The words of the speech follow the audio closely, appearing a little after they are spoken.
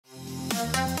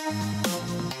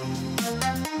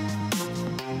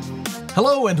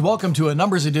Hello and welcome to a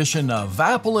numbers edition of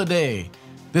Apple a Day.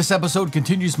 This episode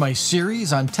continues my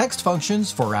series on text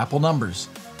functions for Apple numbers.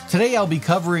 Today I'll be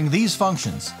covering these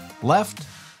functions: left,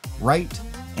 right,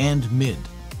 and mid.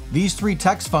 These three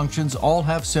text functions all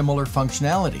have similar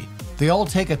functionality. They all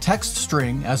take a text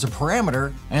string as a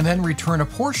parameter and then return a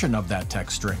portion of that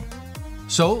text string.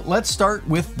 So let's start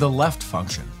with the left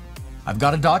function. I've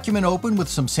got a document open with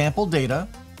some sample data.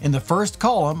 In the first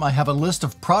column, I have a list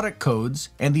of product codes,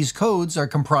 and these codes are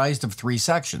comprised of three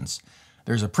sections.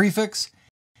 There's a prefix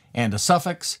and a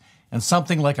suffix and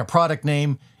something like a product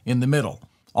name in the middle,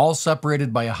 all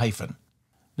separated by a hyphen.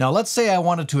 Now let's say I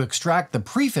wanted to extract the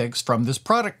prefix from this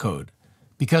product code.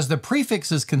 Because the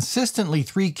prefix is consistently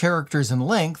 3 characters in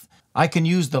length, I can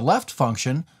use the left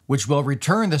function, which will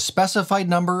return the specified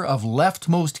number of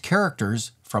leftmost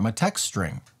characters from a text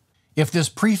string. If this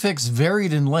prefix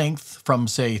varied in length from,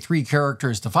 say, 3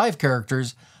 characters to 5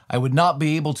 characters, I would not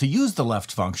be able to use the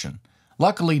left function.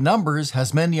 Luckily, numbers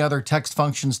has many other text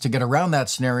functions to get around that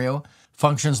scenario,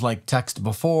 functions like text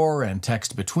before and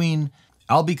text between.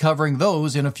 I'll be covering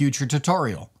those in a future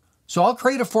tutorial. So I'll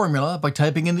create a formula by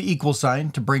typing in the equal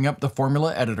sign to bring up the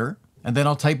formula editor, and then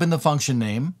I'll type in the function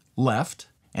name, left,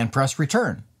 and press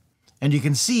return. And you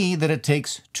can see that it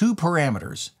takes 2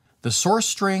 parameters: the source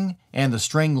string and the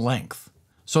string length.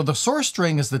 So the source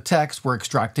string is the text we're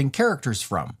extracting characters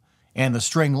from, and the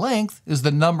string length is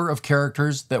the number of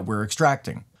characters that we're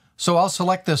extracting. So I'll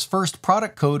select this first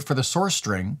product code for the source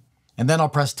string, and then I'll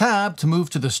press Tab to move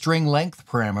to the string length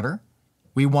parameter.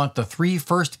 We want the 3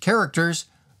 first characters,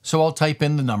 so I'll type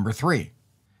in the number 3.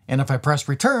 And if I press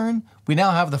return, we now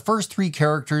have the first 3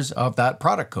 characters of that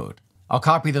product code. I'll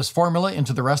copy this formula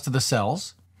into the rest of the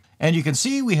cells. And you can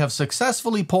see we have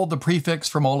successfully pulled the prefix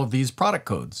from all of these product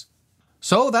codes.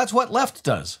 So that's what left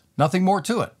does, nothing more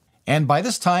to it. And by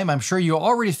this time, I'm sure you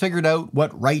already figured out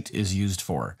what right is used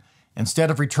for.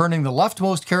 Instead of returning the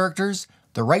leftmost characters,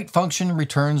 the right function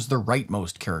returns the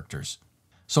rightmost characters.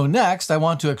 So next, I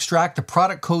want to extract the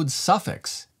product code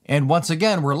suffix. And once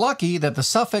again, we're lucky that the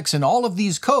suffix in all of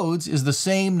these codes is the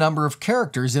same number of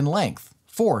characters in length,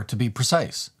 4 to be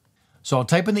precise. So I'll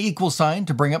type in the equal sign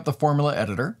to bring up the formula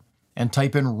editor, and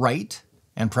type in right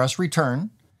and press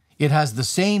return. It has the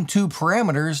same 2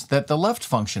 parameters that the left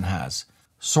function has: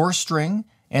 source string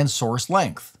and source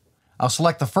length. I'll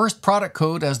select the first product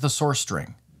code as the source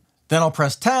string. Then I'll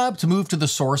press Tab to move to the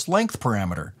source length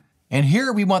parameter. And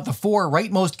here we want the 4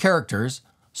 rightmost characters,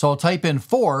 so I'll type in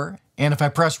 4, and if I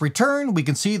press return, we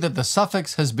can see that the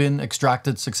suffix has been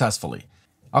extracted successfully.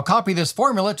 I'll copy this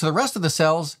formula to the rest of the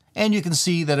cells, and you can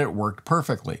see that it worked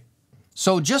perfectly.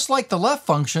 So just like the left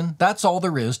function, that's all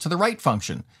there is to the right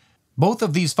function. Both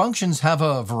of these functions have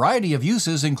a variety of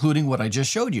uses, including what I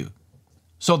just showed you.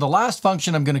 So the last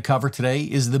function I'm going to cover today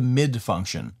is the mid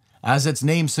function. As its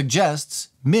name suggests,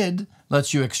 mid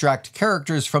lets you extract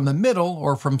characters from the middle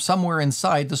or from somewhere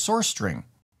inside the source string.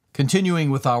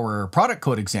 Continuing with our product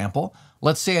code example,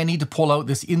 let's say I need to pull out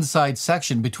this inside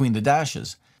section between the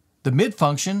dashes. The mid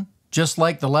function, just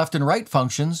like the left and right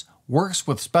functions, works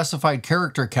with specified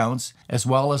character counts as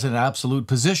well as an absolute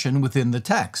position within the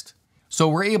text. So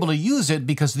we're able to use it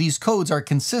because these codes are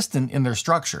consistent in their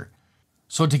structure.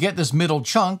 So to get this middle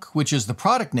chunk, which is the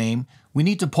product name, we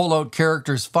need to pull out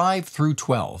characters 5 through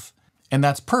 12. And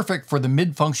that's perfect for the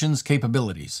mid function's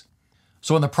capabilities.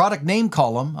 So in the product name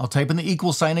column, I'll type in the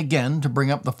equal sign again to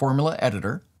bring up the formula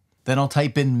editor. Then I'll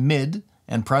type in mid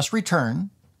and press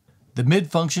return. The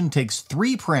mid function takes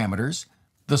 3 parameters: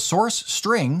 the source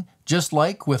string, just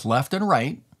like with left and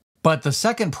right, but the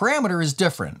second parameter is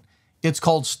different. It's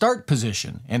called start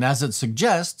position, and as it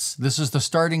suggests, this is the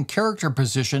starting character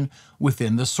position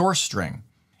within the source string.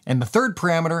 And the third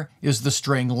parameter is the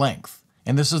string length,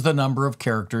 and this is the number of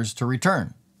characters to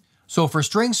return. So for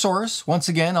string source, once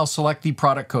again, I'll select the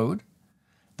product code.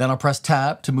 Then I'll press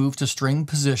Tab to move to string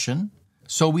position.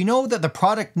 So we know that the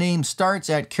product name starts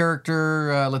at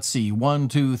character, 1,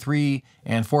 2, 3,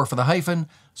 and 4 for the hyphen,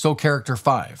 so character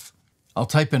 5. I'll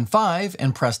type in 5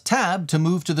 and press Tab to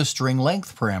move to the string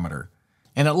length parameter.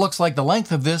 And it looks like the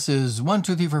length of this is 1,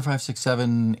 2, 3, 4, 5, 6,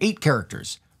 7, 8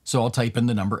 characters. So I'll type in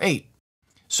the number 8.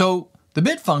 So the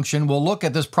mid function will look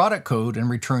at this product code and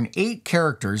return 8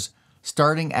 characters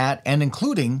starting at and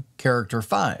including character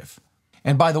 5.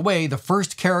 And by the way, the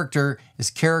first character is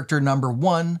character number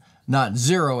 1, not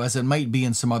 0 as it might be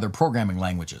in some other programming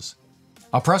languages.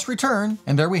 I'll press return,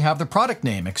 and there we have the product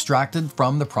name extracted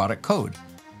from the product code.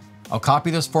 I'll copy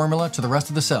this formula to the rest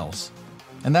of the cells.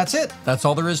 And that's it. That's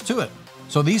all there is to it.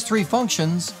 So these 3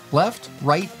 functions, left,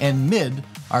 right, and mid,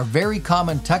 are very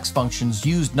common text functions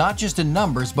used not just in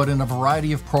numbers but in a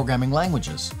variety of programming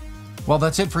languages. Well,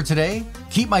 that's it for today.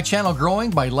 Keep my channel growing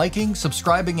by liking,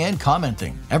 subscribing, and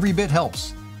commenting. Every bit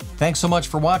helps. Thanks so much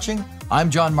for watching. I'm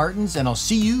John Martins, and I'll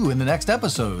see you in the next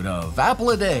episode of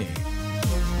Apple a Day.